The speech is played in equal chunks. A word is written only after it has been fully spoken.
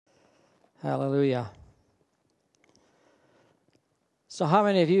Hallelujah. So how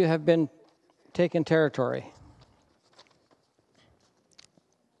many of you have been taking territory?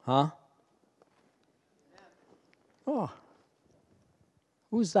 Huh? Oh.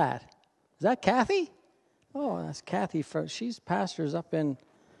 Who's that? Is that Kathy? Oh, that's Kathy. She's pastors up in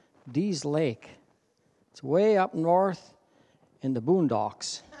Dees Lake. It's way up north in the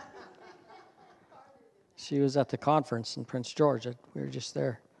boondocks. She was at the conference in Prince George. We were just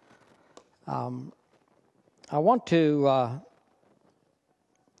there. I want to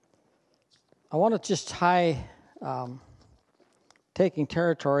just tie taking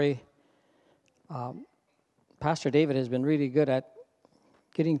territory. Pastor David has been really good at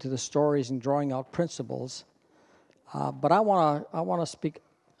getting to the stories and drawing out principles. But I want to speak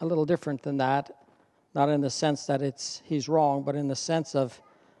a little different than that, not in the sense that he's wrong, but in the sense of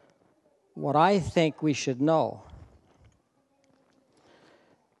what I think we should know.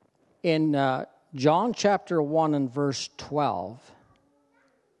 In John chapter 1 and verse 12,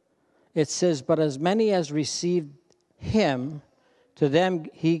 it says, "But as many as received him, to them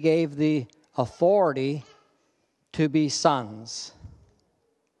he gave the authority to be sons."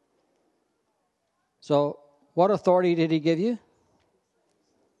 So, what authority did he give you?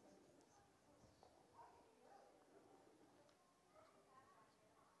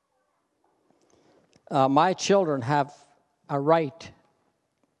 My children have a right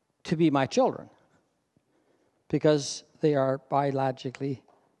to be my children because they are biologically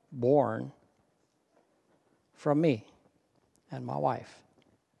born from me and my wife.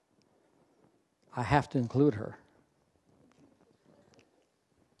 I have to include her.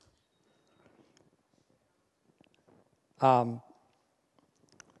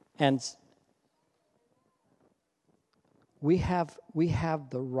 And we have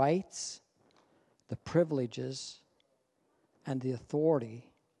the rights, the privileges, and the authority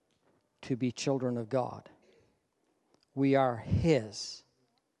to be children of God. We are His.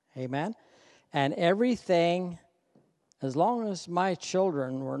 Amen? And everything, as long as my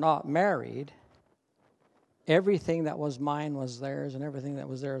children were not married, everything that was mine was theirs, and everything that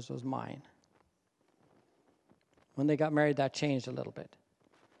was theirs was mine. When they got married, that changed a little bit.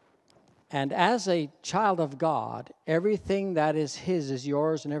 And as a child of God, everything that is His is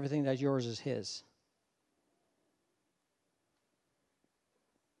yours, and everything that's yours is His.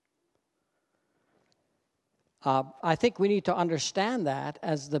 I think we need to understand that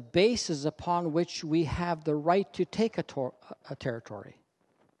as the basis upon which we have the right to take a territory.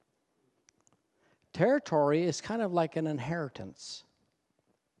 Territory is kind of like an inheritance.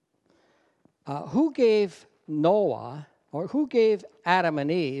 Who gave Noah, or who gave Adam and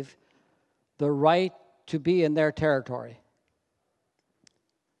Eve the right to be in their territory?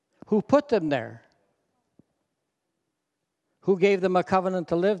 Who put them there? Who gave them a covenant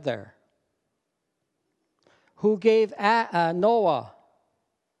to live there? Who gave Noah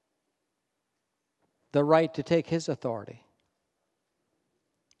the right to take his authority?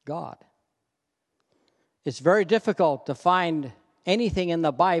 God. It's very difficult to find anything in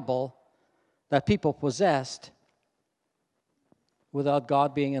the Bible that people possessed without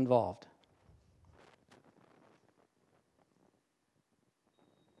God being involved.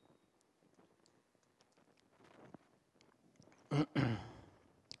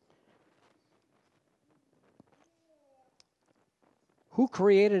 Who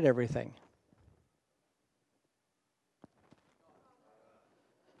created everything?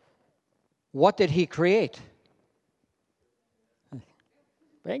 What did He create?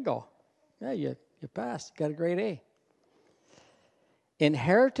 Bingo. Yeah, you passed. You got a grade A.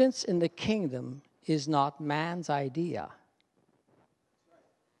 Inheritance in the kingdom is not man's idea.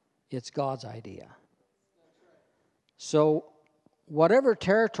 It's God's idea. So whatever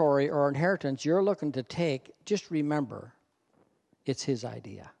territory or inheritance you're looking to take, just remember, it's His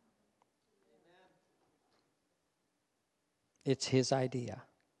idea. It's His idea.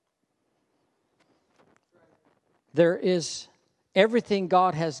 There is everything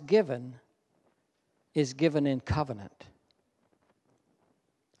God has given is given in covenant.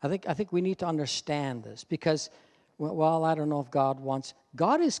 I think we need to understand this because, well, I don't know if God wants.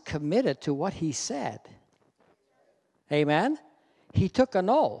 God is committed to what He said. Amen? He took an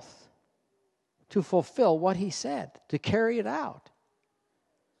oath to fulfill what He said, to carry it out.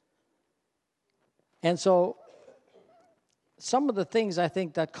 And so some of the things I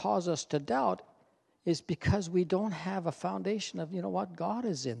think that cause us to doubt is because we don't have a foundation of, you know what, God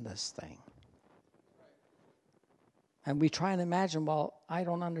is in this thing. And we try and imagine, well, I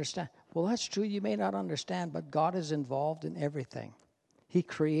don't understand. Well, that's true, you may not understand, but God is involved in everything. He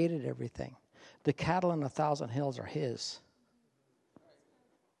created everything. The cattle on 1,000 hills are His.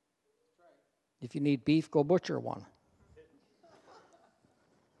 If you need beef, go butcher one.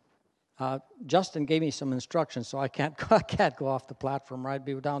 Justin gave me some instructions, so I can't go off the platform, right?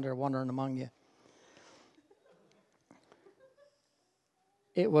 Be down there wandering among you.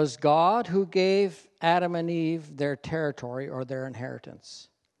 It was God who gave Adam and Eve their territory or their inheritance,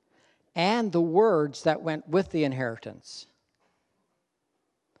 and the words that went with the inheritance,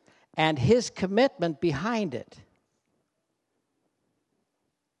 and his commitment behind it.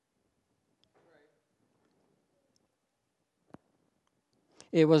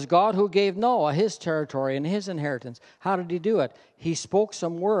 It was God who gave Noah his territory and his inheritance. How did he do it? He spoke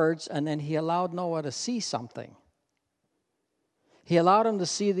some words, and then he allowed Noah to see something. He allowed him to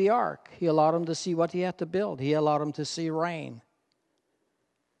see the ark. He allowed him to see what he had to build. He allowed him to see rain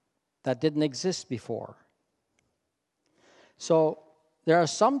that didn't exist before. So there are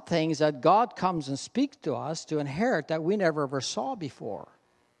some things that God comes and speaks to us to inherit that we never ever saw before.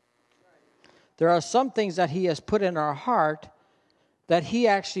 There are some things that he has put in our heart that he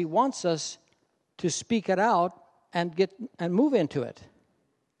actually wants us to speak it out and move into it.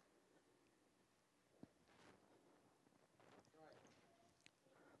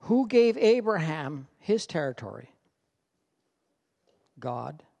 Who gave Abraham his territory?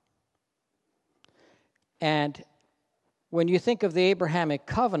 God. And when you think of the Abrahamic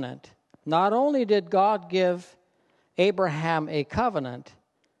covenant, not only did God give Abraham a covenant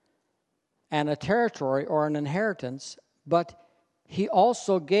and a territory or an inheritance, but he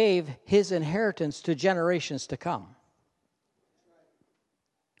also gave his inheritance to generations to come.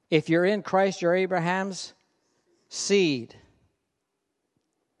 If you're in Christ, you're Abraham's seed.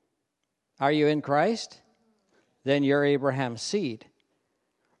 Are you in Christ? Then you're Abraham's seed.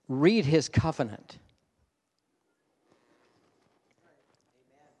 Read his covenant.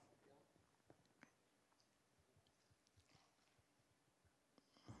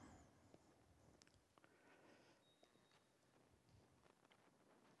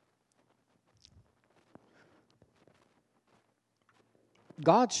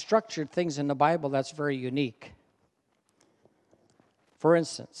 God structured things in the Bible that's very unique. For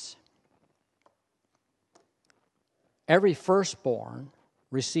instance, every firstborn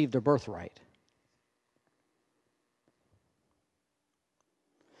received a birthright.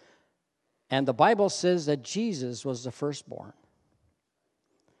 And the Bible says that Jesus was the firstborn.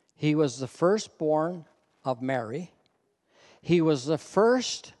 He was the firstborn of Mary. He was the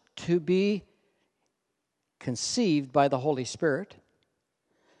first to be conceived by the Holy Spirit.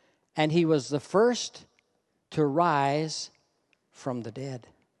 And he was the first to rise from the dead.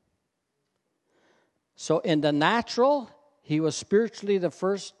 So in the natural, he was spiritually the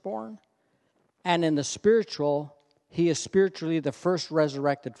firstborn. And in the spiritual, he is spiritually the first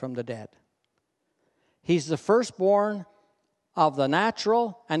resurrected from the dead. He's the firstborn of the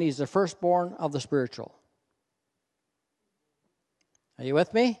natural, and he's the firstborn of the spiritual. Are you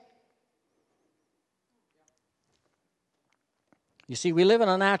with me? You see, we live in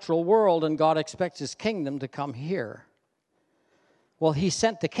a natural world, and God expects his kingdom to come here. Well, he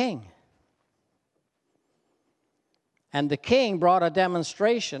sent the king. And the king brought a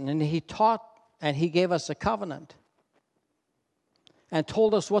demonstration, and he taught, and he gave us a covenant, and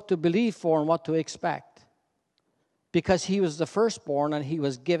told us what to believe for and what to expect. Because he was the firstborn, and he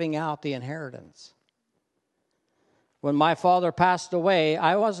was giving out the inheritance. When my father passed away,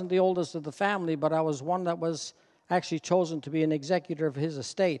 I wasn't the oldest of the family, but I was one that was actually chosen to be an executor of his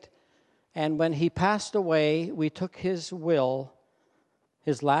estate. And when he passed away, we took his will,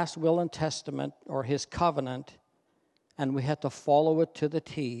 his last will and testament, or his covenant, and we had to follow it to the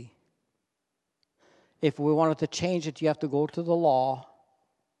T. If we wanted to change it, you have to go to the law,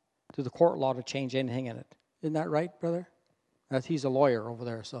 to the court law, to change anything in it. Isn't that right, brother? He's a lawyer over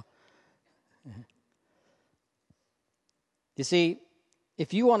there, so. You see,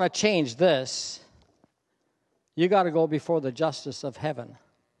 if you want to change this, you got to go before the justice of heaven.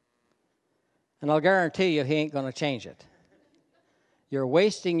 And I'll guarantee you he ain't going to change it. You're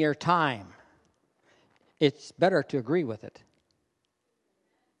wasting your time. It's better to agree with it.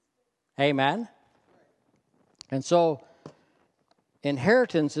 Amen? And so,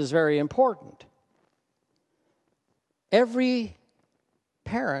 inheritance is very important. Every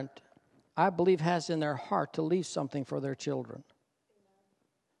parent, I believe, has in their heart to leave something for their children.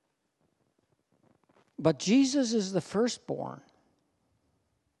 But Jesus is the firstborn.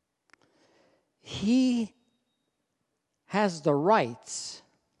 He has the rights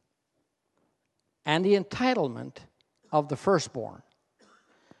and the entitlement of the firstborn.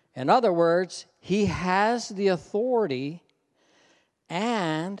 In other words, he has the authority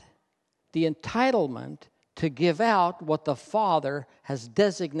and the entitlement to give out what the Father has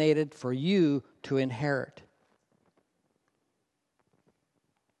designated for you to inherit.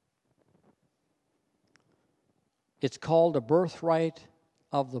 It's called a birthright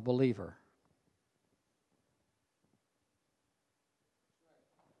of the believer.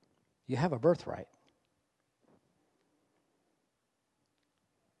 You have a birthright.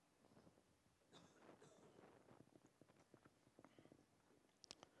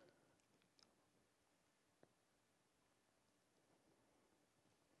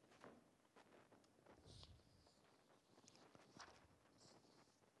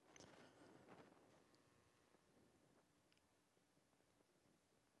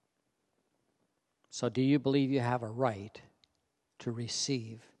 So do you believe you have a right to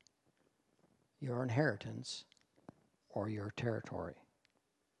receive your inheritance or your territory?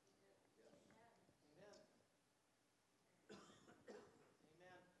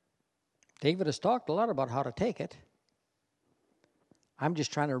 David has talked a lot about how to take it. I'm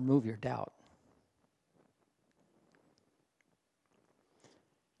just trying to remove your doubt.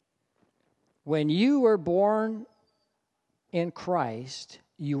 When you were born in Christ,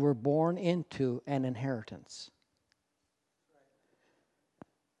 you were born into an inheritance.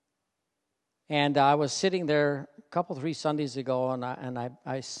 And I was sitting there a couple, 3 Sundays ago, and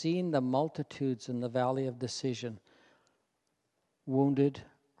I seen the multitudes in the valley of decision, wounded,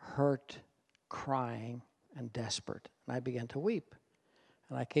 hurt, crying, and desperate. And I began to weep.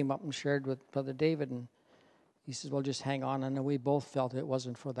 And I came up and shared with Brother David, and he says, well, just hang on. And we both felt it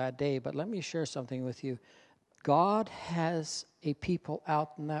wasn't for that day. But let me share something with you. God has a people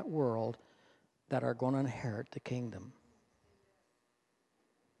out in that world that are going to inherit the kingdom.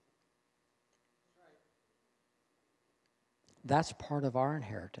 That's part of our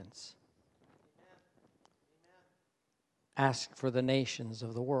inheritance. Ask for the nations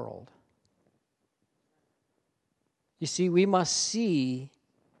of the world. You see, we must see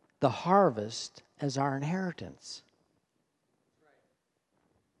the harvest as our inheritance.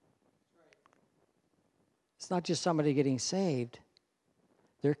 It's not just somebody getting saved.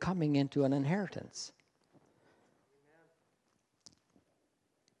 They're coming into an inheritance.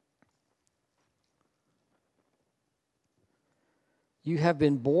 You have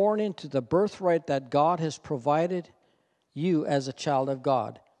been born into the birthright that God has provided you as a child of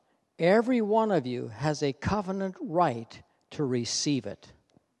God. Every one of you has a covenant right to receive it.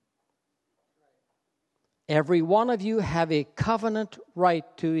 Every one of you have a covenant right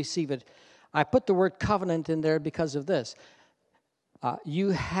to receive it. I put the word covenant in there because of this.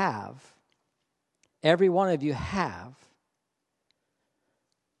 Every one of you have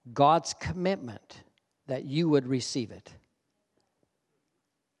God's commitment that you would receive it.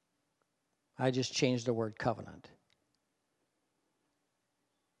 I just changed the word covenant.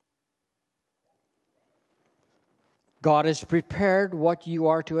 God has prepared what you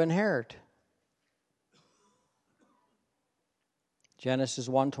are to inherit. Genesis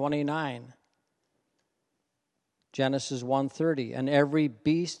 1:29. Genesis 1:30. And every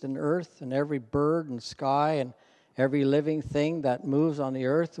beast in earth and every bird in sky and every living thing that moves on the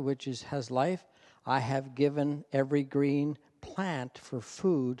earth which has life, I have given every green plant for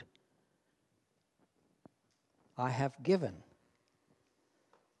food. I have given.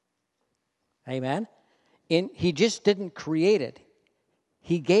 Amen? He just didn't create it.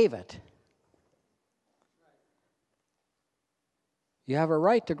 He gave it. You have a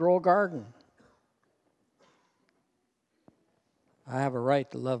right to grow a garden. I have a right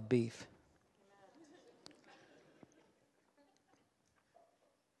to love beef.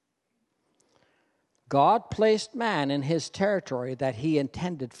 God placed man in his territory that he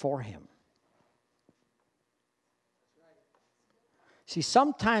intended for him. See,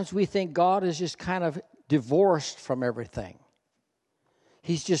 sometimes we think God is just kind of divorced from everything.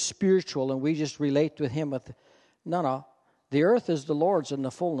 He's just spiritual and we just relate with him with... No. The earth is the Lord's and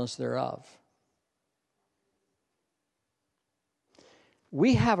the fullness thereof.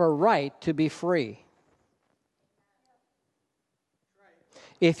 We have a right to be free.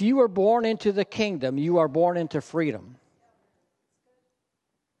 If you are born into the kingdom, you are born into freedom.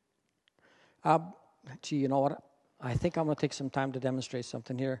 You know what? I think I'm going to take some time to demonstrate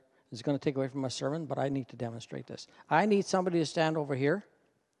something here. It's going to take away from my sermon, but I need to demonstrate this. I need somebody to stand over here.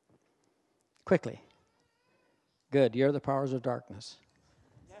 Quickly. Good. You're the powers of darkness.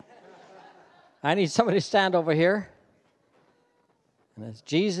 I need somebody to stand over here. And it's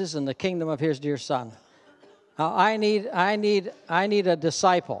Jesus and the kingdom of his dear son. Now I need a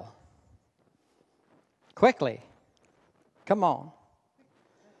disciple. Quickly. Come on.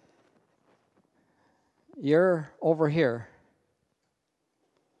 You're over here.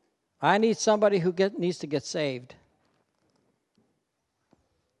 I need somebody who needs to get saved.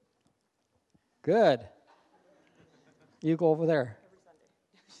 Good. You go over there.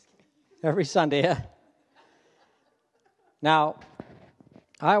 Every Sunday, yeah. Now,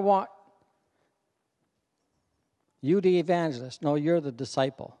 I want you, the evangelist. No, you're the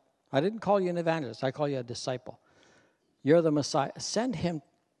disciple. I didn't call you an evangelist. I call you a disciple. You're the Messiah. Send him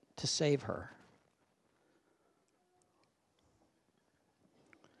to save her.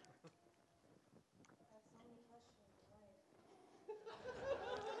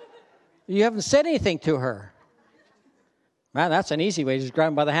 You haven't said anything to her. Man, that's an easy way. Just grab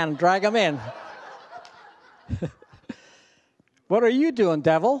him by the hand and drag him in. What are you doing,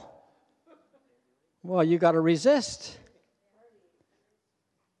 devil? Well, you got to resist.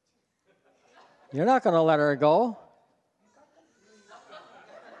 You're not going to let her go.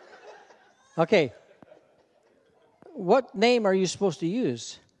 Okay. What name are you supposed to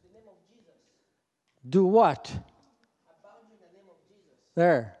use? The name of Jesus. Do what? I bound you in the name of Jesus.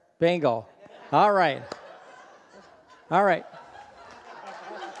 There. Bingo. All right. All right.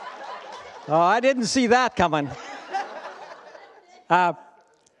 Oh, I didn't see that coming.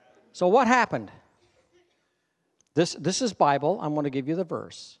 So what happened? This is Bible. I'm going to give you the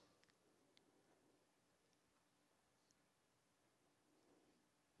verse.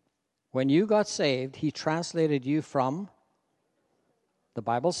 When you got saved, he translated you from, the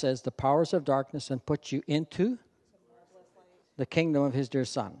Bible says, the powers of darkness and put you into the kingdom of his dear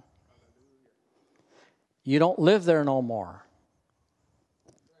Son. You don't live there no more.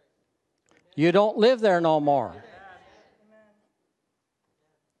 You don't live there no more.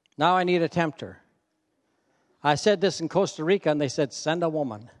 Now I need a tempter. I said this in Costa Rica, and they said, send a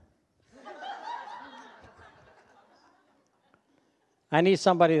woman. I need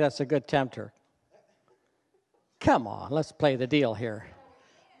somebody that's a good tempter. Come on, let's play the deal here.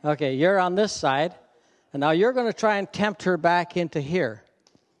 Okay, you're on this side, and now you're going to try and tempt her back into here.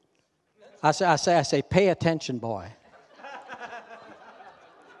 I say, pay attention, boy.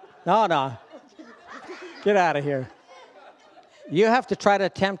 No. Get out of here. You have to try to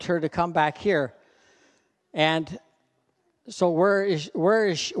tempt her to come back here. And so where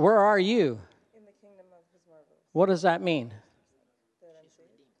are you? In the kingdom of his marvelous. What does that mean? That I'm saved?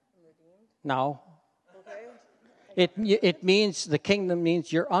 I'm redeemed? No. Okay. It means, the kingdom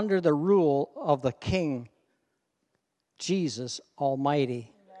means you're under the rule of the King, Jesus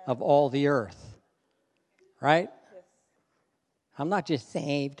Almighty, of all the earth. Right? Yes. I'm not just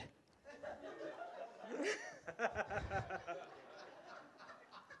saved.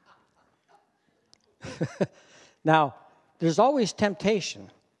 Now, there's always temptation.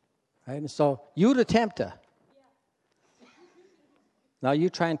 Right? And so you to tempt her. Now you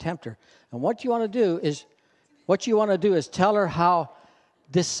try and tempt her. And what you want to do is tell her how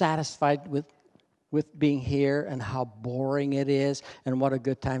dissatisfied with being here and how boring it is and what a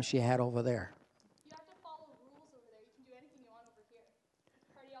good time she had over there. You have to follow rules over there. You can do anything you want over here.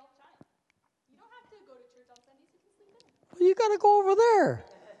 Party all the time. You don't have to go to church on Sundays. You can sleep in. Well, you got to go over there.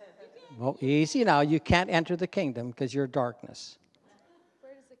 Well, easy now. You can't enter the kingdom because you're darkness.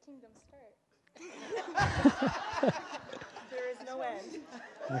 Where does the kingdom start? There is no end.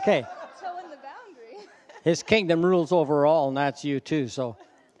 Okay. Till in the boundary. His kingdom rules over all, and that's you too. So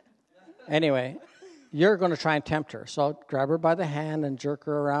anyway, you're going to try and tempt her. So grab her by the hand and jerk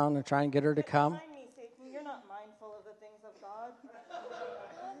her around and try and get her to come. Mind me, Satan. You're not mindful of the things of God. Go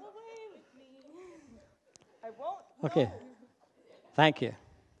away with me. I won't. Okay. No. Thank you.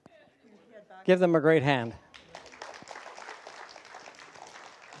 Give them a great hand.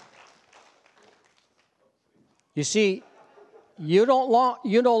 You see, you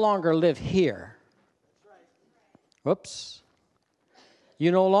no longer live here. Whoops.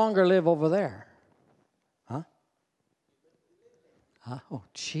 You no longer live over there. Huh? Oh,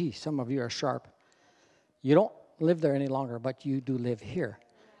 gee, some of you are sharp. You don't live there any longer, but you do live here.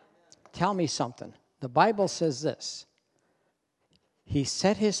 Tell me something. The Bible says this. He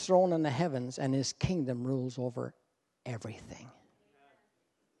set his throne in the heavens, and his kingdom rules over everything.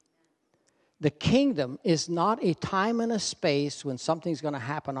 The kingdom is not a time and a space when something's going to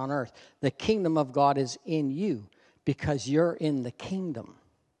happen on earth. The kingdom of God is in you because you're in the kingdom.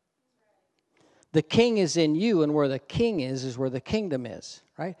 The king is in you, and where the king is where the kingdom is,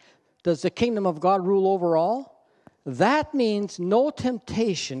 right? Does the kingdom of God rule over all? That means no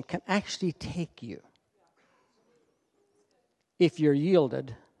temptation can actually take you if you're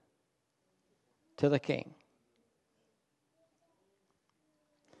yielded to the king.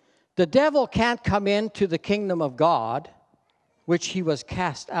 The devil can't come into the kingdom of God, which he was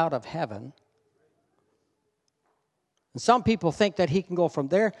cast out of heaven. And some people think that he can go from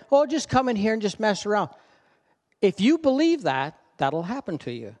there, oh, just come in here and just mess around. If you believe that, that'll happen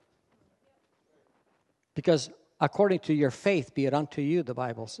to you. Because according to your faith, be it unto you, the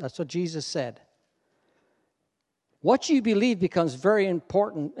Bible says. That's what Jesus said. What you believe becomes very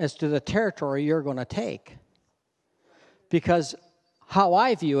important as to the territory you're going to take. Because how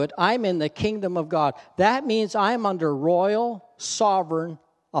I view it, I'm in the kingdom of God. That means I'm under royal, sovereign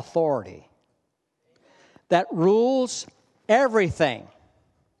authority that rules everything.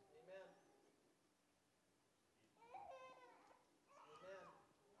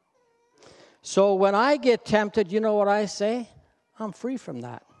 So when I get tempted, you know what I say? I'm free from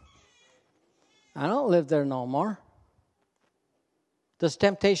that. I don't live there no more. Is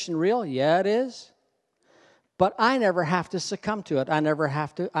temptation real? Yeah, it is. But I never have to succumb to it. I never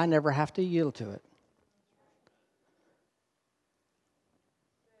have to yield to it.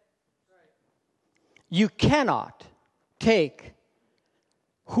 You cannot take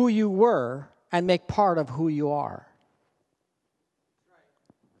who you were and make part of who you are.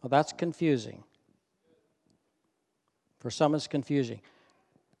 Well, that's confusing. For some, it's confusing.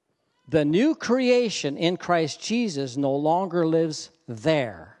 The new creation in Christ Jesus no longer lives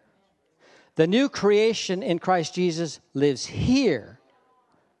there. The new creation in Christ Jesus lives here.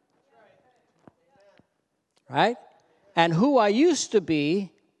 Right? And who I used to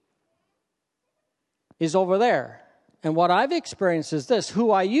be is over there. And what I've experienced is this.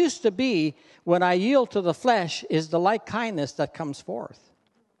 Who I used to be when I yield to the flesh is the like kindness that comes forth.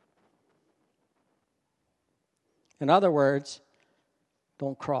 In other words,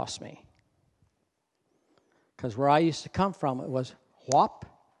 don't cross me. Because where I used to come from, it was, whop,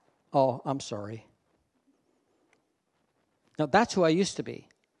 oh, I'm sorry. Now, that's who I used to be.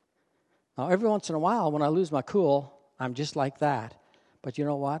 Now, every once in a while, when I lose my cool, I'm just like that. But you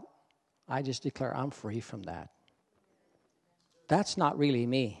know what? I just declare I'm free from that. That's not really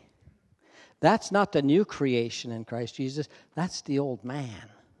me. That's not the new creation in Christ Jesus. That's the old man.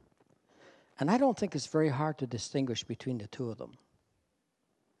 And I don't think it's very hard to distinguish between the two of them.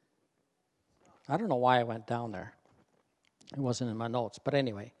 I don't know why I went down there. It wasn't in my notes. But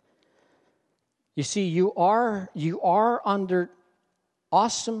anyway. You see, you are under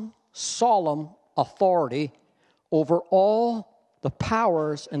awesome, solemn authority over all the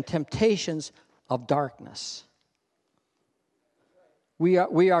powers and temptations of darkness. We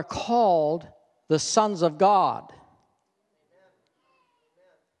are called the sons of God.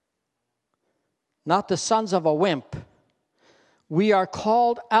 Not the sons of a wimp. We are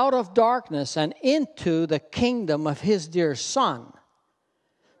called out of darkness and into the kingdom of his dear Son.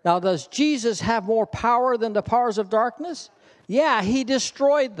 Now, does Jesus have more power than the powers of darkness? Yeah, he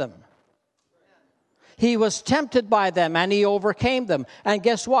destroyed them. He was tempted by them and he overcame them. And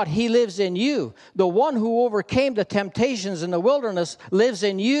guess what? He lives in you. The one who overcame the temptations in the wilderness lives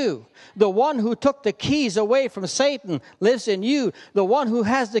in you. The one who took the keys away from Satan lives in you. The one who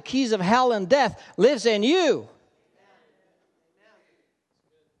has the keys of hell and death lives in you.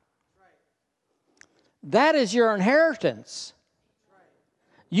 That is your inheritance.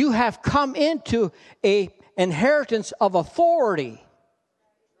 You have come into an inheritance of authority.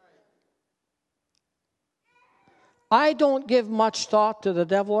 I don't give much thought to the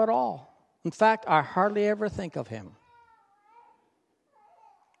devil at all. In fact, I hardly ever think of him.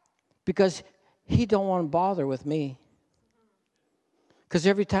 Because he don't want to bother with me. Because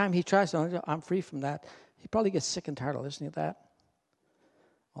every time he tries to, I'm free from that. He probably gets sick and tired of listening to that.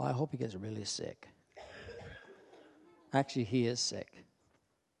 Well, I hope he gets really sick. Actually, he is sick.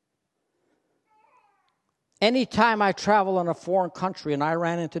 Anytime I travel in a foreign country and I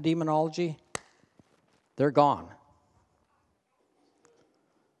ran into demonology, they're gone.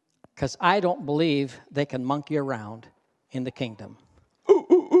 Because I don't believe they can monkey around in the kingdom. Ooh,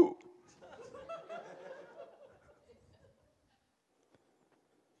 ooh, ooh.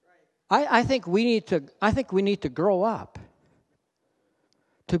 I think we need to grow up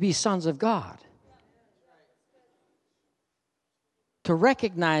to be sons of God. To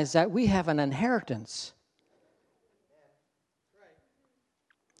recognize that we have an inheritance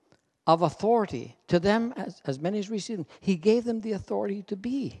of authority. To them, as many as received them, he gave them the authority to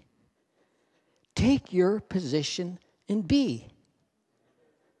be. Take your position and be.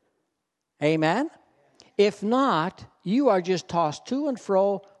 Amen? If not, you are just tossed to and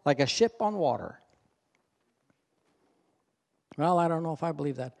fro like a ship on water. Well, I don't know if I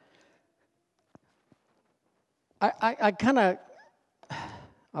believe that.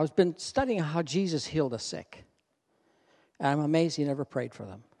 I've been studying how Jesus healed the sick. And I'm amazed he never prayed for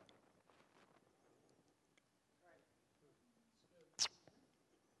them.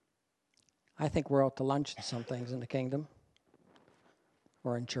 I think we're out to lunch in some things in the kingdom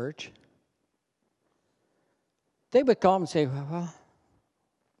or in church. They would come and say, well,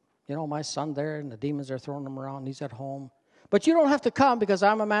 you know, my son there and the demons are throwing him around. He's at home. But you don't have to come because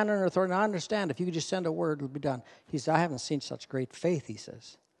I'm a man under authority. And I understand if you could just send a word, it'll be done. He said, I haven't seen such great faith, he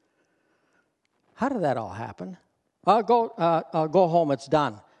says. How did that all happen? I'll go home, it's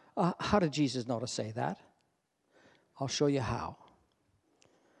done. How did Jesus know to say that? I'll show you how.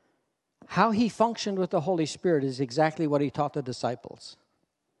 How he functioned with the Holy Spirit is exactly what he taught the disciples.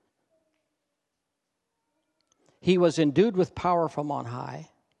 He was endued with power from on high,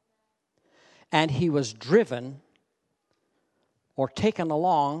 and he was driven or taken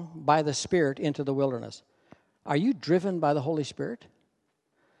along by the Spirit into the wilderness. Are you driven by the Holy Spirit?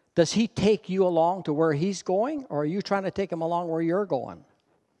 Does he take you along to where he's going, or are you trying to take him along where you're going?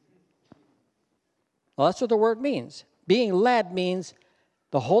 Well, that's what the word means. Being led means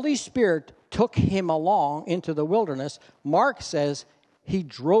the Holy Spirit took him along into the wilderness. Mark says he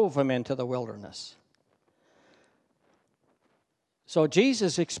drove him into the wilderness. So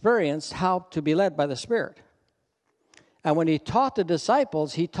Jesus experienced how to be led by the Spirit. And when he taught the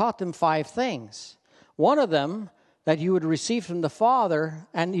disciples, he taught them 5 things. One of them, that you would receive from the Father,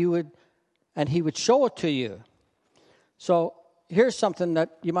 and he would show it to you. So here's something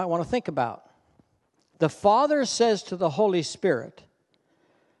that you might want to think about. The Father says to the Holy Spirit,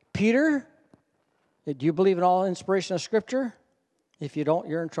 Peter, do you believe in all inspiration of Scripture? If you don't,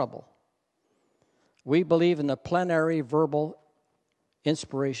 you're in trouble. We believe in the plenary verbal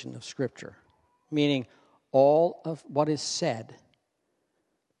inspiration of Scripture, meaning all of what is said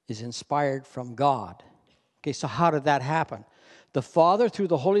is inspired from God. Okay, so how did that happen? The Father, through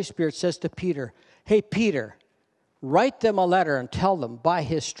the Holy Spirit, says to Peter, hey, Peter, write them a letter and tell them, by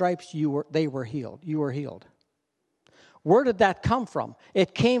his stripes they were healed. You were healed. Where did that come from?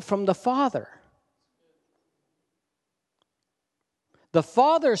 It came from the Father. The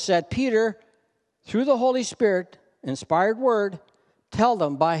Father said, Peter, through the Holy Spirit, inspired word, tell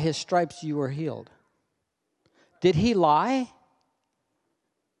them, by his stripes you were healed. Did he lie?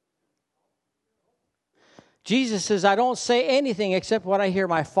 Jesus says, I don't say anything except what I hear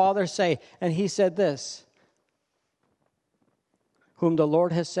my Father say. And he said this, whom the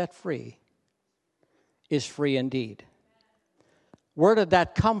Lord has set free is free indeed. Where did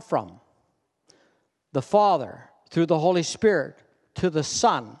that come from? The Father, through the Holy Spirit, to the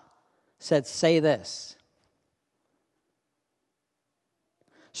Son, said, say this.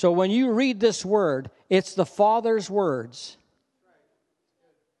 So when you read this word, it's the Father's words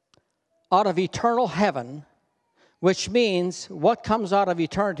out of eternal heaven, which means what comes out of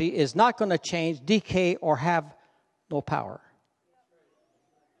eternity is not going to change, decay, or have no power.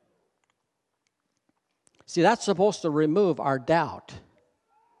 See, that's supposed to remove our doubt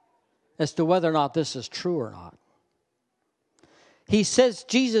as to whether or not this is true or not.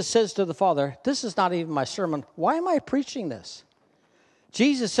 Jesus says to the Father, this is not even my sermon. Why am I preaching this?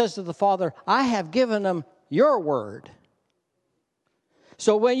 Jesus says to the Father, I have given them your word.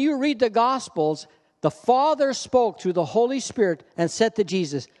 So when you read the Gospels, the Father spoke through the Holy Spirit and said to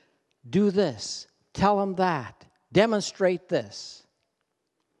Jesus, do this, tell him that, demonstrate this.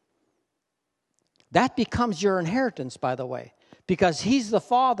 That becomes your inheritance, by the way, because he's the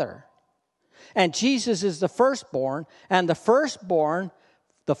Father. And Jesus is the firstborn, and the firstborn,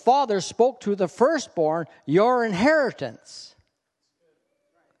 the Father spoke to the firstborn, your inheritance.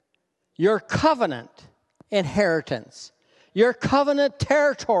 Your covenant inheritance. Your covenant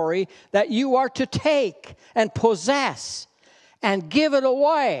territory that you are to take and possess and give it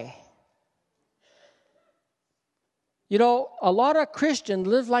away. You know, a lot of Christians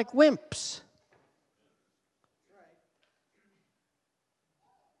live like wimps.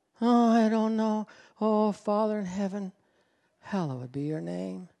 Oh, I don't know. Oh, Father in heaven, hallowed be your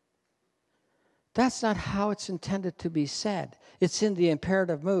name. That's not how it's intended to be said. It's in the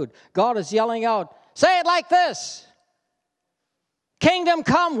imperative mood. God is yelling out, say it like this. Kingdom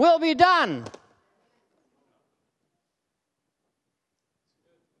come, will be done.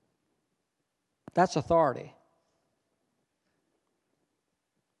 That's authority.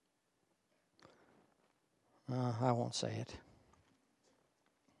 I won't say it.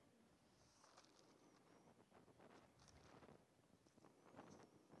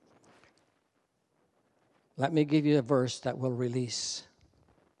 Let me give you a verse that will release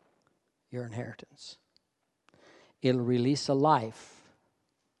your inheritance. It'll release a life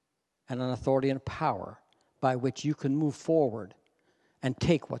and an authority and power by which you can move forward and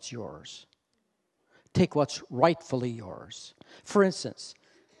take what's yours. Take what's rightfully yours. For instance,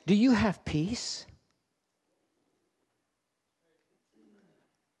 do you have peace?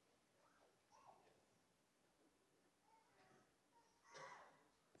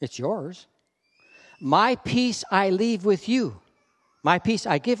 It's yours. My peace I leave with you. My peace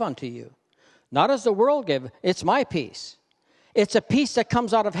I give unto you. Not as the world give, it's my peace. It's a peace that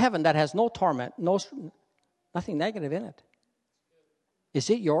comes out of heaven that has no torment, nothing negative in it. Is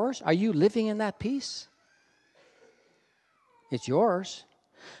it yours? Are you living in that peace? It's yours.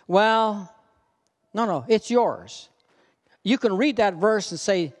 Well, no, it's yours. You can read that verse and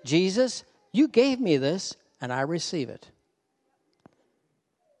say, Jesus, you gave me this, and I receive it.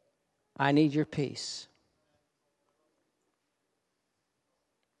 I need your peace.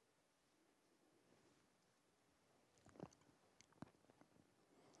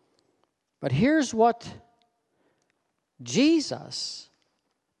 But here's what Jesus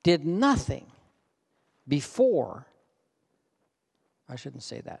did nothing before. I shouldn't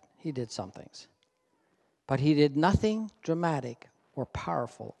say that. He did some things. But he did nothing dramatic or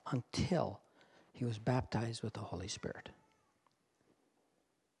powerful until he was baptized with the Holy Spirit.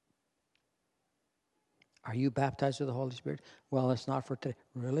 Are you baptized with the Holy Spirit? Well, it's not for today.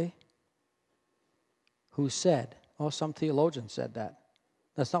 Really? Who said? Oh, some theologian said that.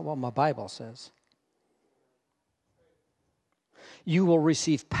 That's not what my Bible says. You will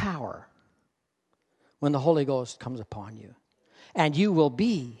receive power when the Holy Ghost comes upon you. And you will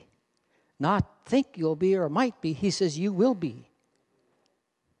be, not think you'll be or might be. He says you will be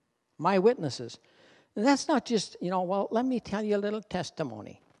my witnesses. And that's not just, well, let me tell you a little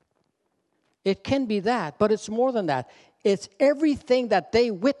testimony. It can be that, but it's more than that. It's everything that they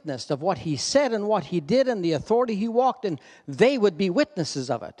witnessed of what he said and what he did and the authority he walked in. They would be witnesses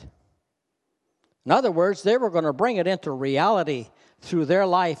of it. In other words, they were going to bring it into reality through their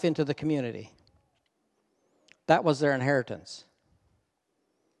life into the community. That was their inheritance.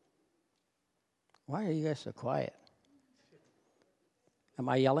 Why are you guys so quiet? Am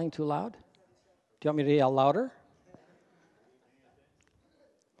I yelling too loud? Do you want me to yell louder?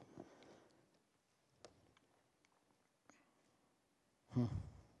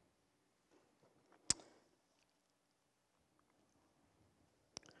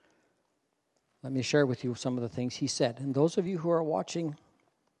 Let me share with you some of the things he said. And those of you who are watching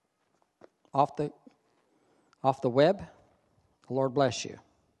off the web, the Lord bless you.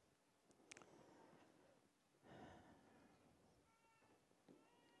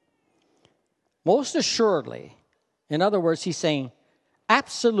 Most assuredly, in other words, he's saying,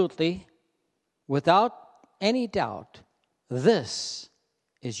 absolutely, without any doubt, this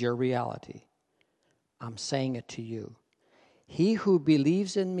is your reality. I'm saying it to you. He who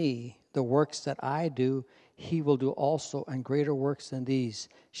believes in me, the works that I do, he will do also, and greater works than these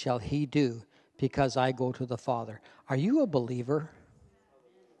shall he do, because I go to the Father. Are you a believer?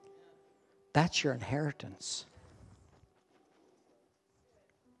 That's your inheritance.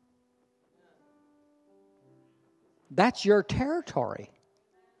 That's your territory.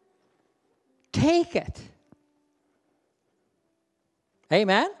 Take it.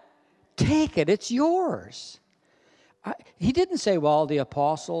 Amen? Take it. It's yours. He didn't say, well, the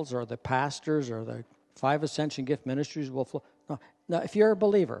apostles or the pastors or the 5 Ascension Gift Ministries will flow. No, if you're a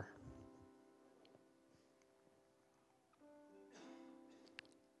believer,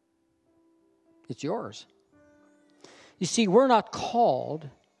 it's yours. You see, we're not called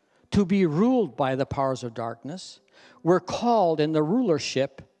to be ruled by the powers of darkness. We're called in the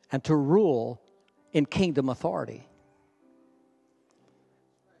rulership and to rule in kingdom authority.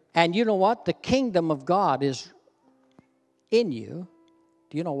 And you know what? The kingdom of God is in you.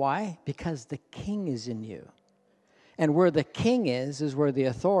 Do you know why? Because the king is in you. And where the king is where the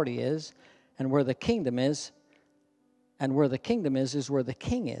authority is. And where the kingdom is, and where the kingdom is where the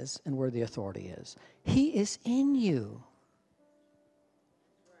king is, and where the authority is. He is in you.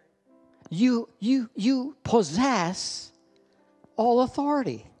 You possess all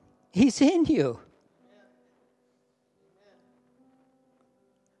authority. He's in you.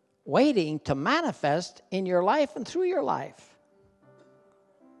 Waiting to manifest in your life and through your life.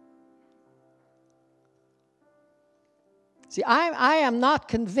 See, I am not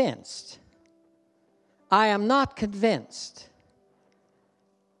convinced. I am not convinced,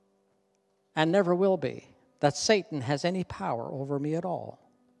 and never will be, that Satan has any power over me at all.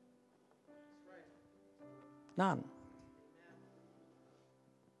 None.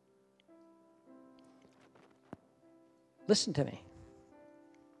 Listen to me.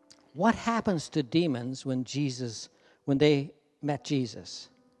 What happens to demons when they met Jesus?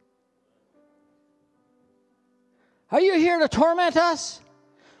 Are you here to torment us?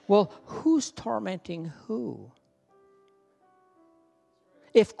 Well, who's tormenting who?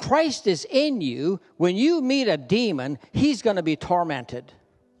 If Christ is in you, when you meet a demon, he's going to be tormented.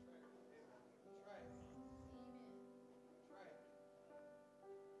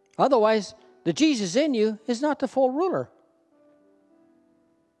 Otherwise, the Jesus in you is not the full ruler.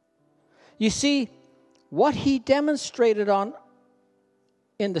 You see, what he demonstrated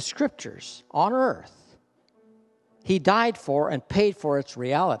in the scriptures on earth, he died for and paid for its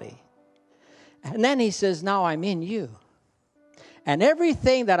reality. And then he says, now I'm in you. And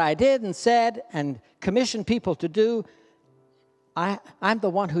everything that I did and said and commissioned people to do, I'm the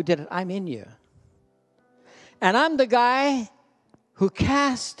one who did it. I'm in you. And I'm the guy who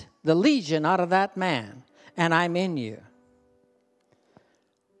cast the legion out of that man. And I'm in you.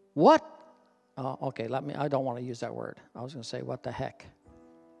 What? Oh, okay, I don't want to use that word. I was going to say, what the heck?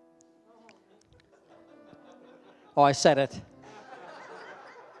 Oh, I said it.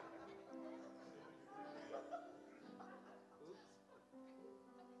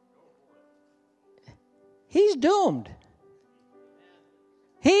 He's doomed.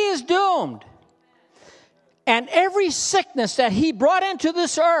 He is doomed. And every sickness that he brought into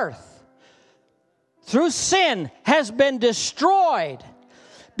this earth through sin has been destroyed,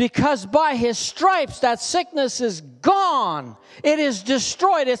 because by his stripes that sickness is gone. It is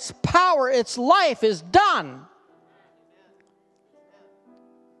destroyed. Its power, its life is done.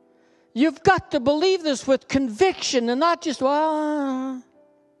 You've got to believe this with conviction and not just, well...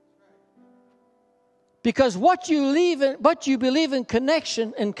 Because what you believe in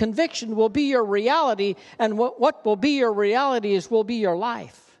connection and conviction will be your reality, and what will be your reality will be your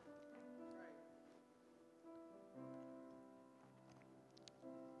life.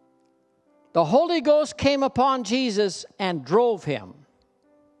 The Holy Ghost came upon Jesus and drove him.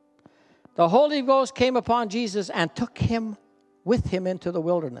 The Holy Ghost came upon Jesus and took him with him into the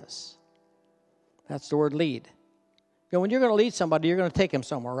wilderness. That's the word lead. You know, when you're going to lead somebody, you're going to take him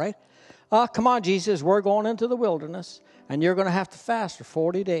somewhere, right? Come on, Jesus, we're going into the wilderness, and you're going to have to fast for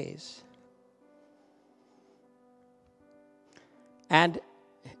 40 days. And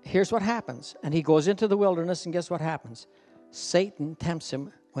here's what happens. And he goes into the wilderness, and guess what happens? Satan tempts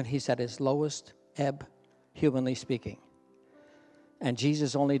him when he's at his lowest ebb, humanly speaking. And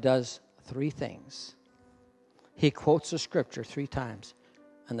Jesus only does 3 things. He quotes the scripture 3 times,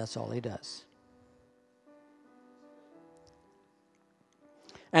 and that's all he does.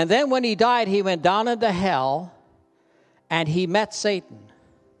 And then when he died, he went down into hell, and he met Satan.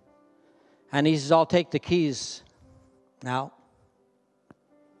 And he says, I'll take the keys now.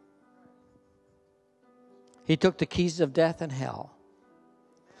 He took the keys of death and hell.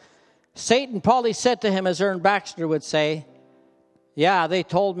 Satan probably said to him, as Ern Baxter would say, yeah, they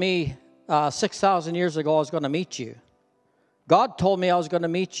told me 6,000 years ago I was going to meet you. God told me I was going to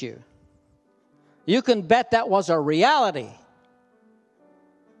meet you. You can bet that was a reality.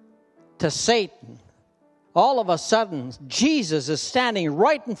 To Satan, all of a sudden, Jesus is standing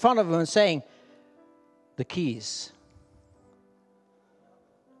right in front of him and saying, the keys.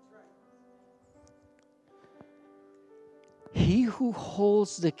 He who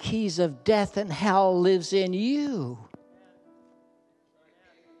holds the keys of death and hell lives in you.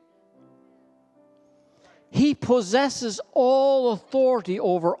 He possesses all authority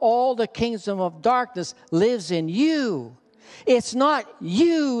over all the kingdom of darkness, lives in you. It's not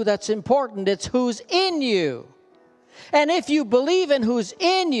you that's important, it's who's in you. And if you believe in who's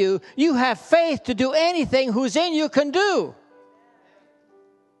in you, you have faith to do anything who's in you can do.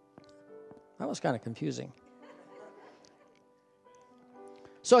 That was kind of confusing.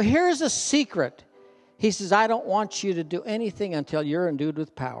 So here's a secret. He says, I don't want you to do anything until you're endued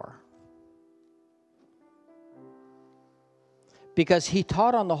with power. Because he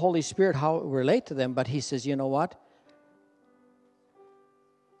taught on the Holy Spirit how to relate to them, but he says, you know what?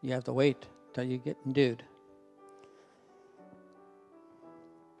 You have to wait till you get endued.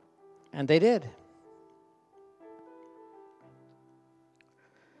 And they did.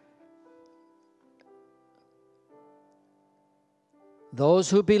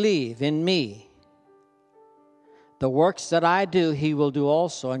 Those who believe in me, the works that I do, he will do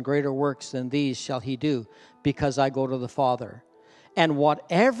also, and greater works than these shall he do, because I go to the Father. And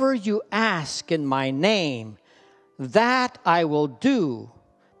whatever you ask in my name, that I will do,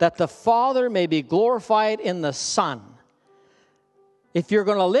 that the Father may be glorified in the Son. If you're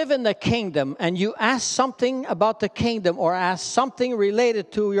going to live in the kingdom and you ask something about the kingdom or ask something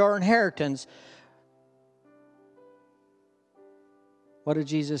related to your inheritance, what did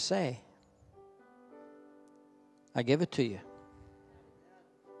Jesus say? I give it to you.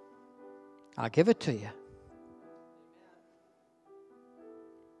 I'll give it to you.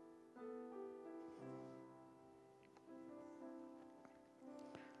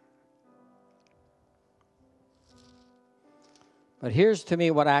 But here's to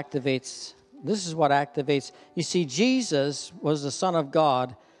me what activates. This is what activates. You see, Jesus was the Son of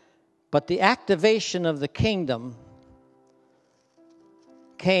God, But the activation of the kingdom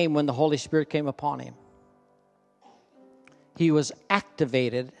came when the Holy Spirit came upon him. He was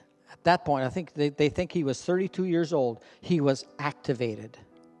activated. At that point, I think they think he was 32 years old. He was activated.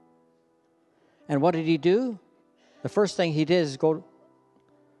 And what did he do? The first thing he did is go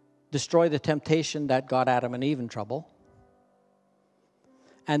destroy the temptation that got Adam and Eve in trouble.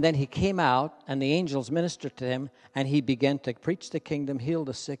 And then he came out, and the angels ministered to him, and he began to preach the kingdom, heal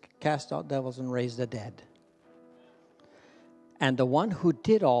the sick, cast out devils, and raise the dead. And the one who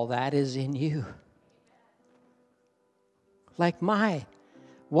did all that is in you. Like,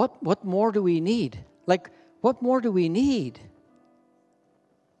 what more do we need? Like, what more do we need?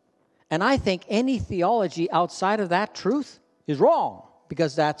 And I think any theology outside of that truth is wrong,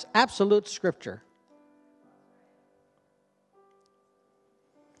 because that's absolute Scripture.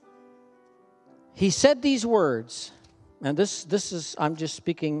 He said these words, and this is, I'm just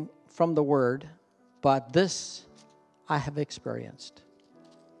speaking from the Word, but this I have experienced.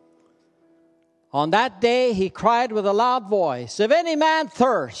 On that day he cried with a loud voice, "If any man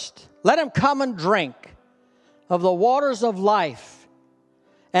thirst, let him come and drink of the waters of life,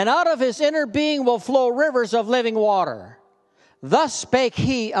 and out of his inner being will flow rivers of living water. Thus spake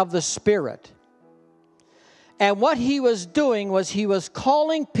he of the Spirit." And what he was doing was he was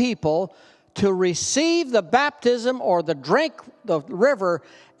calling people to receive the baptism or the drink the river,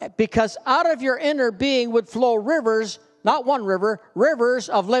 because out of your inner being would flow rivers, not one river, rivers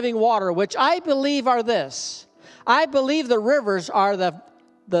of living water, which I believe are this. I believe the rivers are the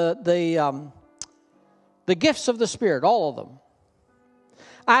gifts of the Spirit, all of them.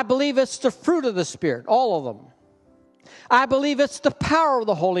 I believe it's the fruit of the Spirit, all of them. I believe it's the power of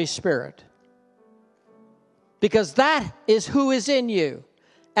the Holy Spirit, because that is who is in you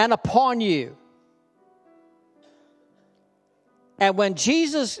and upon you. And when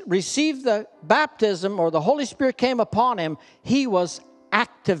Jesus received the baptism, or the Holy Spirit came upon him, he was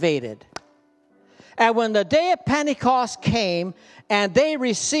activated. And when the day of Pentecost came and they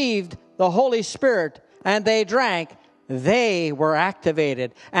received the Holy Spirit and they drank, they were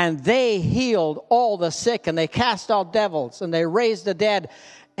activated, and they healed all the sick, and they cast out devils, and they raised the dead,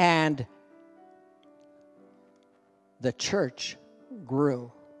 and the church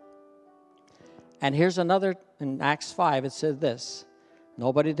grew. And here's another, in Acts 5, it says this: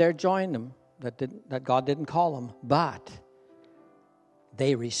 nobody there joined them, that God didn't call them, but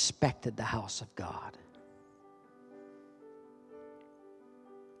they respected the house of God.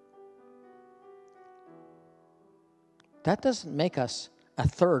 That doesn't make us a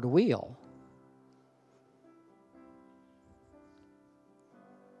third wheel.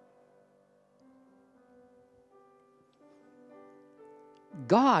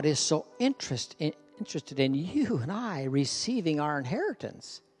 God is so interested in you and I receiving our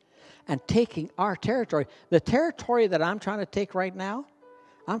inheritance and taking our territory. The territory that I'm trying to take right now,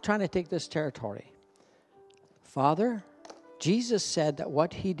 I'm trying to take this territory. Father, Jesus said that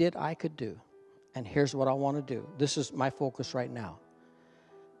what he did, I could do. And here's what I want to do. This is my focus right now.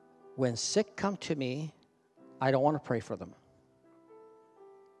 When sick come to me, I don't want to pray for them.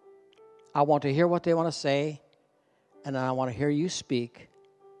 I want to hear what they want to say, and then I want to hear you speak,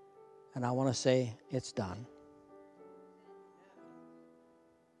 and I want to say, it's done.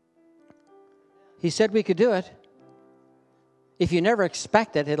 He said we could do it. If you never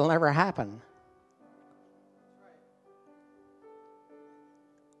expect it, it'll never happen.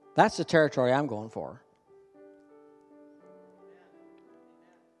 That's the territory I'm going for.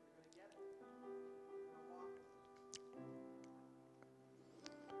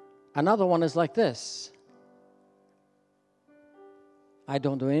 Another one is like this. I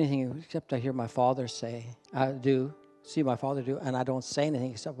don't do anything except I hear my Father say. I do, see my Father do, and I don't say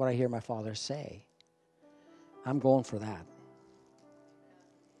anything except what I hear my Father say. I'm going for that.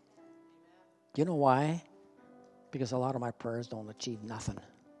 You know why? Because a lot of my prayers don't achieve nothing.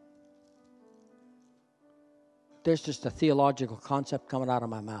 There's just a theological concept coming out of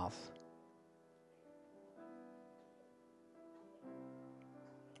my mouth.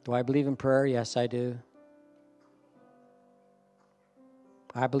 Do I believe in prayer? Yes, I do.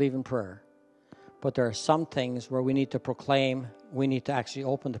 I believe in prayer. But there are some things where we need to proclaim, we need to actually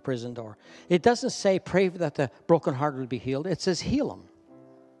open the prison door. It doesn't say pray that the brokenhearted will be healed. It says heal them.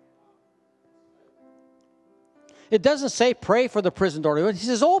 It doesn't say pray for the prison door. It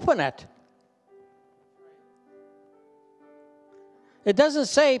says open it. It doesn't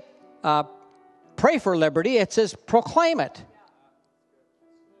say pray for liberty. It says proclaim it.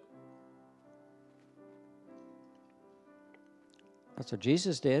 That's what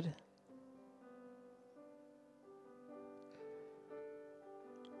Jesus did.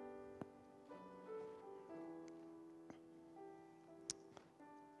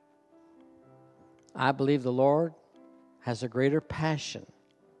 I believe the Lord has a greater passion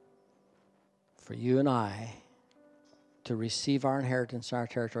for you and I to receive our inheritance in our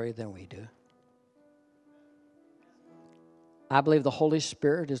territory than we do. I believe the Holy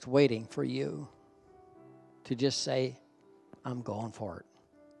Spirit is waiting for you to just say, I'm going for it.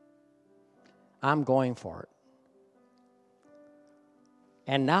 I'm going for it.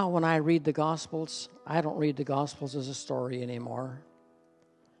 And now when I read the Gospels, I don't read the Gospels as a story anymore.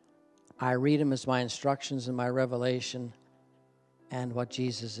 I read them as my instructions and my revelation and what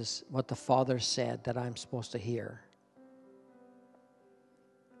the Father said that I'm supposed to hear.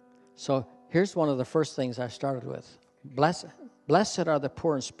 So here's one of the first things I started with. Blessed are the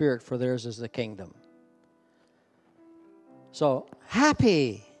poor in spirit, for theirs is the kingdom. So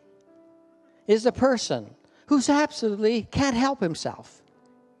happy is the person who's absolutely can't help himself.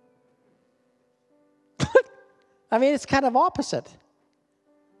 I mean, it's kind of opposite.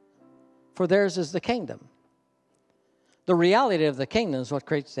 For theirs is the kingdom. The reality of the kingdom is what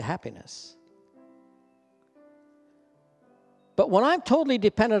creates the happiness. But when I'm totally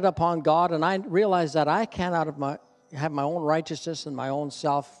dependent upon God and I realize that I can't have my own righteousness and my own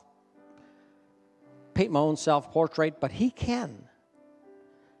paint my own self-portrait, but He can,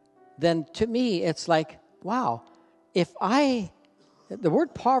 then to me it's like, wow, the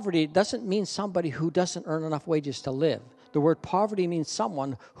word poverty doesn't mean somebody who doesn't earn enough wages to live. The word poverty means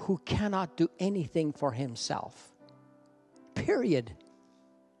someone who cannot do anything for himself. Period.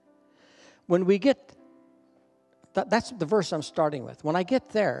 When we get, that's the verse I'm starting with. When I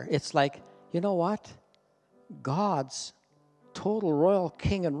get there, it's like, you know what? God's total royal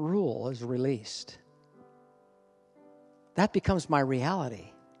king and rule is released. That becomes my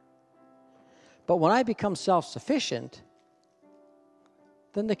reality. But when I become self-sufficient,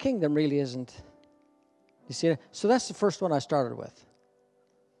 then the kingdom really isn't. You see, so that's the first one I started with.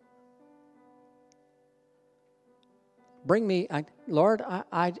 Bring me, Lord,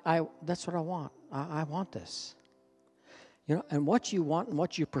 I that's what I want. I want this. You know, and what you want and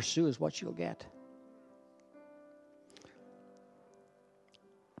what you pursue is what you'll get.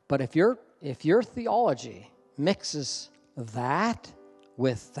 But if your theology mixes that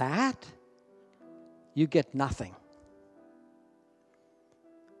with that, you get nothing.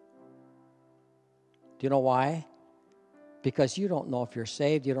 Do you know why? Because you don't know if you're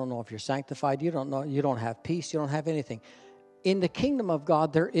saved, you don't know if you're sanctified, you don't have peace, you don't have anything. In the kingdom of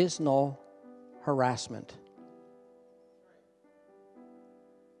God, there is no harassment.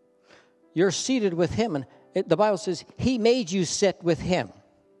 You're seated with Him, and the Bible says He made you sit with Him.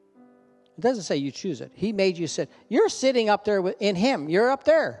 It doesn't say you choose it. He made you sit. You're sitting up there in Him. You're up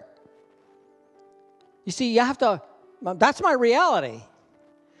there. You see, you have to, that's my reality.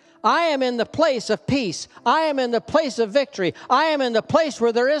 I am in the place of peace. I am in the place of victory. I am in the place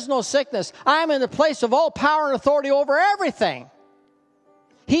where there is no sickness. I am in the place of all power and authority over everything.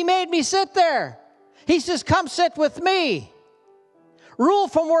 He made me sit there. He says, come sit with me. Rule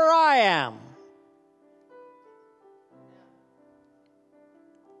from where I am.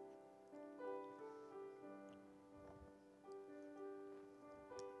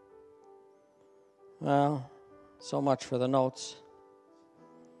 Well, so much for the notes.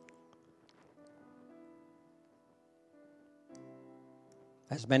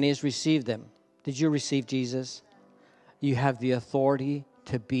 As many as received Him. Did you receive Jesus? You have the authority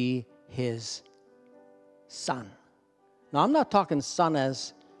to be His son. Now, I'm not talking son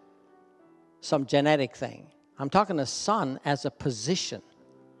as some genetic thing. I'm talking a son as a position,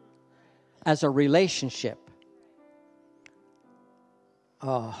 as a relationship.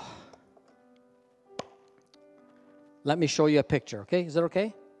 Oh. Let me show you a picture, okay? Is that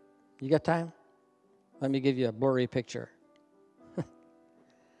okay? You got time? Let me give you a blurry picture.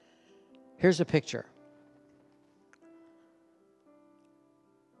 Here's a picture.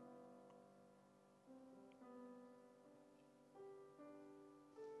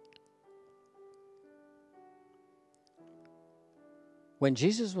 When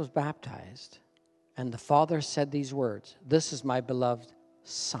Jesus was baptized and the Father said these words, "This is my beloved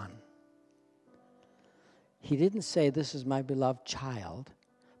Son." He didn't say, "This is my beloved child,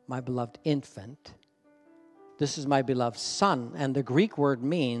 my beloved infant. This is my beloved Son." And the Greek word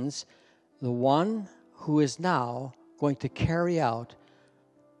means the one who is now going to carry out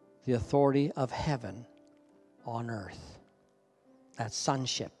the authority of heaven on earth. That's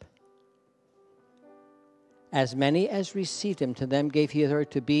sonship. As many as received Him, to them gave He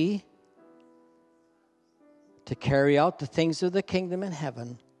authority to carry out the things of the kingdom in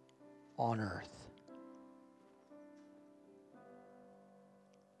heaven on earth.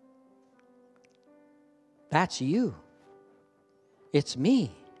 That's you. It's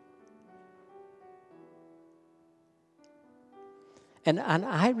me. And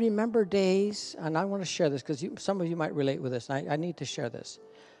I remember days, and I want to share this because some of you might relate with this. I need to share this.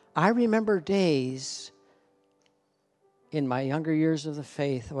 I remember days in my younger years of the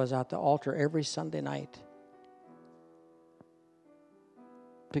faith, I was at the altar every Sunday night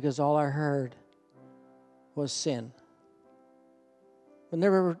because all I heard was sin. But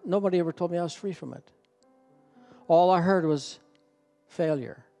nobody ever told me I was free from it. All I heard was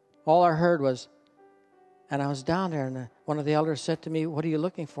failure. All I heard was, and I was down there, and one of the elders said to me, "What are you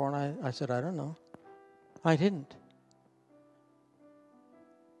looking for?" And I said, "I don't know." I didn't.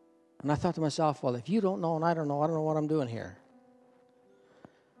 And I thought to myself, well, if you don't know and I don't know what I'm doing here.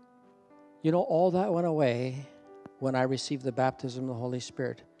 You know, all that went away when I received the baptism of the Holy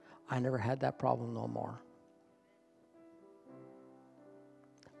Spirit. I never had that problem no more.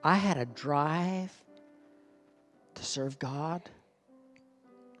 I had a drive to serve God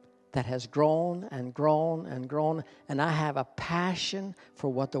that has grown and grown and grown, and I have a passion for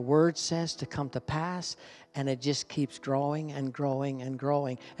what the Word says to come to pass, and it just keeps growing and growing and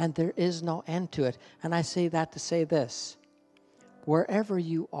growing, and there is no end to it. And I say that to say this: wherever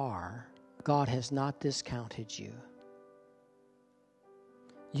you are, God has not discounted you.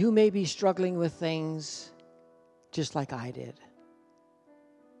 You may be struggling with things just like I did.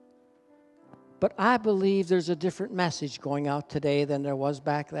 But I believe there's a different message going out today than there was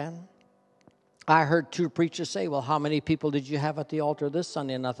back then. I heard two preachers say, well, how many people did you have at the altar this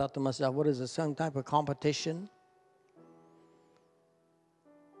Sunday? And I thought to myself, what is this, some type of competition?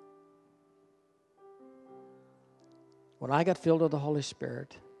 When I got filled with the Holy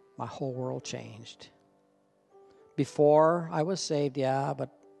Spirit, my whole world changed. Before I was saved, yeah,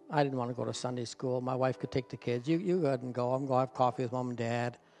 but I didn't want to go to Sunday school. My wife could take the kids. You go ahead and go. I'm going to have coffee with Mom and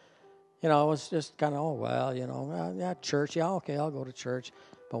Dad. You know, it was just kind of, oh, well, you know, yeah, church. Yeah, okay, I'll go to church.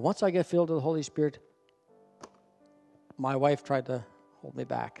 But once I get filled with the Holy Spirit, my wife tried to hold me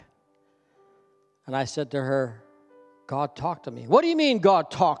back. And I said to her, God talked to me. What do you mean God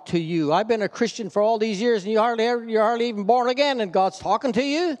talked to you? I've been a Christian for all these years, and you're hardly even born again, and God's talking to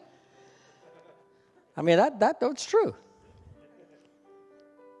you? I mean, that's true.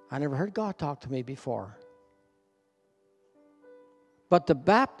 I never heard God talk to me before. But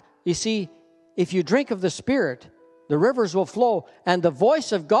you see, if you drink of the Spirit, the rivers will flow, and the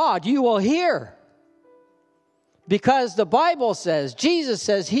voice of God you will hear. Because the Bible says, Jesus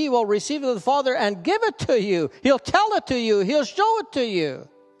says, He will receive it of the Father and give it to you. He'll tell it to you. He'll show it to you.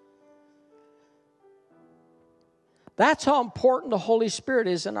 That's how important the Holy Spirit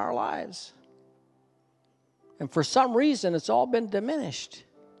is in our lives. And for some reason, it's all been diminished.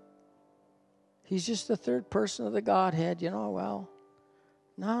 He's just the third person of the Godhead, you know, well.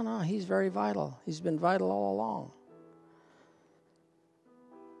 No, He's very vital. He's been vital all along.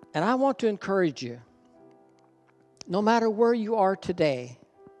 And I want to encourage you, no matter where you are today,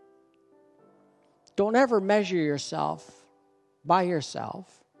 don't ever measure yourself by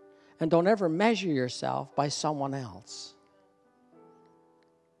yourself, and don't ever measure yourself by someone else.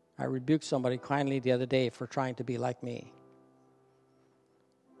 I rebuked somebody kindly the other day for trying to be like me.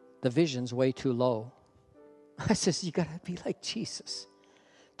 The vision's way too low. I says, you got to be like Jesus.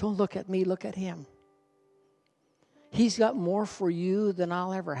 Don't look at me, look at Him. He's got more for you than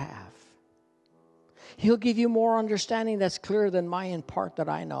I'll ever have. He'll give you more understanding that's clearer than my in part that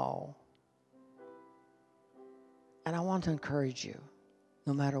I know. And I want to encourage you,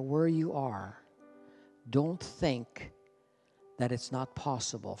 no matter where you are, don't think that it's not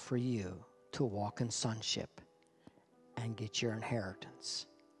possible for you to walk in sonship and get your inheritance.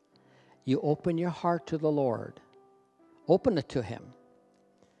 You open your heart to the Lord, open it to Him,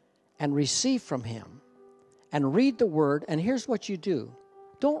 and receive from Him, and read the Word. And here's what you do.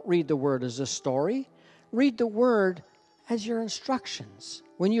 Don't read the Word as a story. Read the Word as your instructions.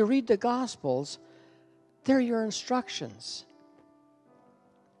 When you read the Gospels, they're your instructions.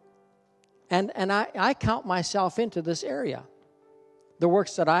 And I count myself into this area. The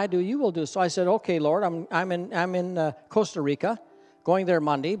works that I do, you will do. So I said, okay, Lord, I'm in Costa Rica, going there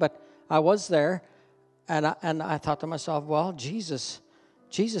Monday, but I was there, and I thought to myself, well, Jesus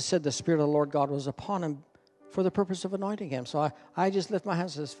said the Spirit of the Lord God was upon Him for the purpose of anointing Him. So I just lift my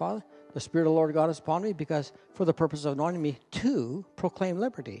hands and says, Father, the Spirit of the Lord God is upon me because for the purpose of anointing me to proclaim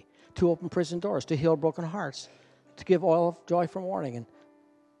liberty, to open prison doors, to heal broken hearts, to give oil of joy for mourning, and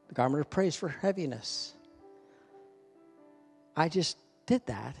the garment of praise for heaviness. I just did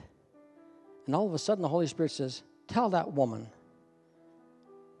that, and all of a sudden the Holy Spirit says, tell that woman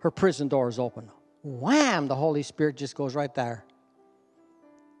her prison door is open. Wham! The Holy Spirit just goes right there.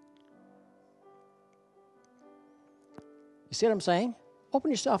 You see what I'm saying?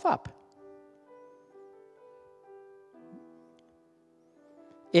 Open yourself up.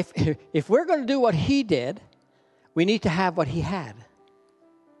 If we're going to do what he did, we need to have what he had.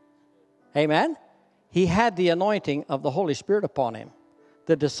 Amen? He had the anointing of the Holy Spirit upon him.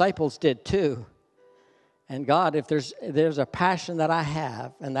 The disciples did too. And God, if there's a passion that I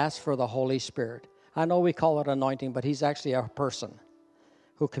have, and that's for the Holy Spirit. I know we call it anointing, but he's actually a person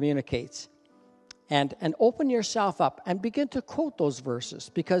who communicates. And open yourself up and begin to quote those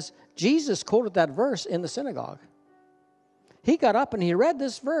verses, because Jesus quoted that verse in the synagogue. He got up and he read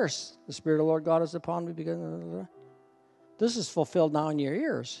this verse. The Spirit of the Lord God is upon me because this is fulfilled now in your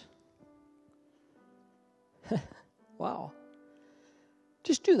ears. Wow.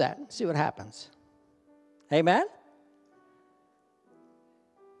 Just do that and see what happens. Amen?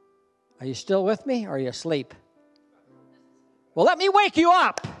 Are you still with me or are you asleep? Well, let me wake you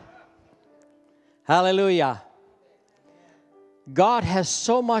up. Hallelujah. God has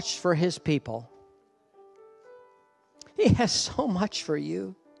so much for his people. He has so much for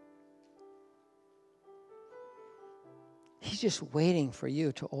you. He's just waiting for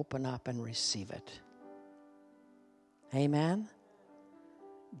you to open up and receive it. Amen?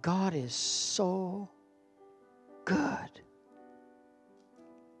 God is so good.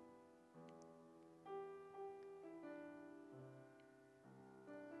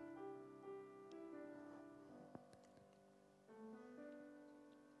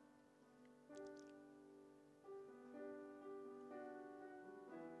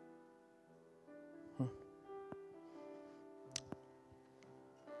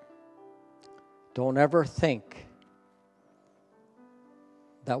 Don't ever think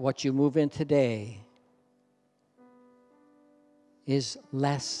that what you move in today is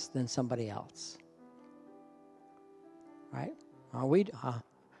less than somebody else. Right?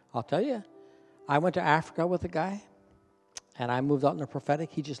 I'll tell you, I went to Africa with a guy, and I moved out in the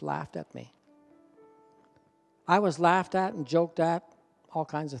prophetic. He just laughed at me. I was laughed at and joked at, all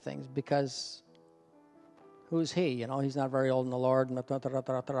kinds of things, because who's he? You know, he's not very old in the Lord.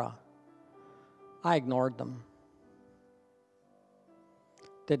 I ignored them.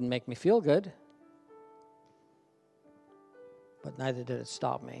 Didn't make me feel good, but neither did it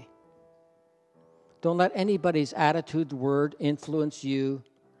stop me. Don't let anybody's attitude, word influence you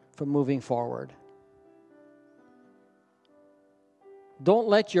from moving forward. Don't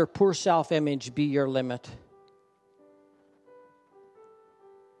let your poor self-image be your limit.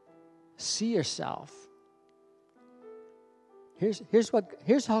 See yourself.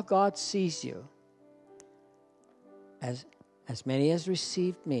 Here's how God sees you. As many as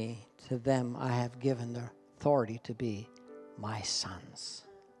received me, to them I have given the authority to be my sons.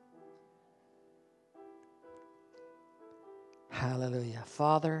 Hallelujah.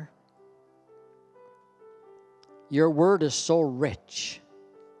 Father, your word is so rich,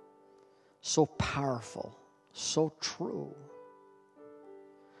 so powerful, so true.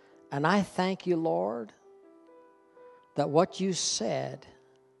 And I thank you, Lord, that what you said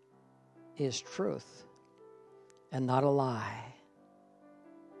is truth and not a lie.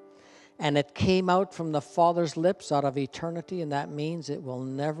 And it came out from the Father's lips out of eternity, and that means it will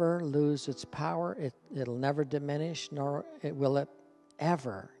never lose its power. It'll never diminish, nor will it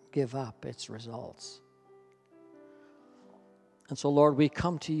ever give up its results. And so, Lord, we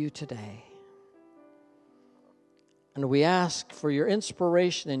come to you today, and we ask for your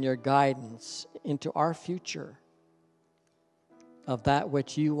inspiration and your guidance into our future of that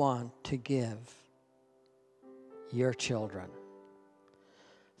which you want to give your children.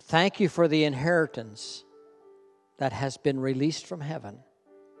 Thank you for the inheritance that has been released from heaven.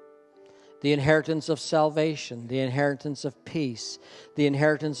 The inheritance of salvation, the inheritance of peace, the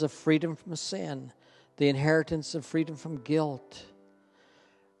inheritance of freedom from sin, the inheritance of freedom from guilt,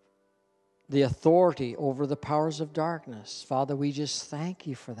 the authority over the powers of darkness. Father, we just thank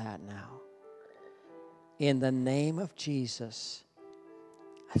you for that now. In the name of Jesus,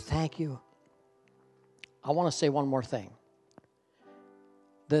 I thank you. I want to say one more thing.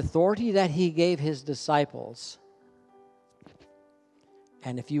 The authority that he gave his disciples,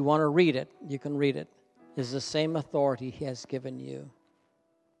 and if you want to read it, you can read it, is the same authority he has given you.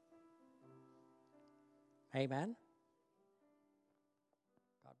 Amen.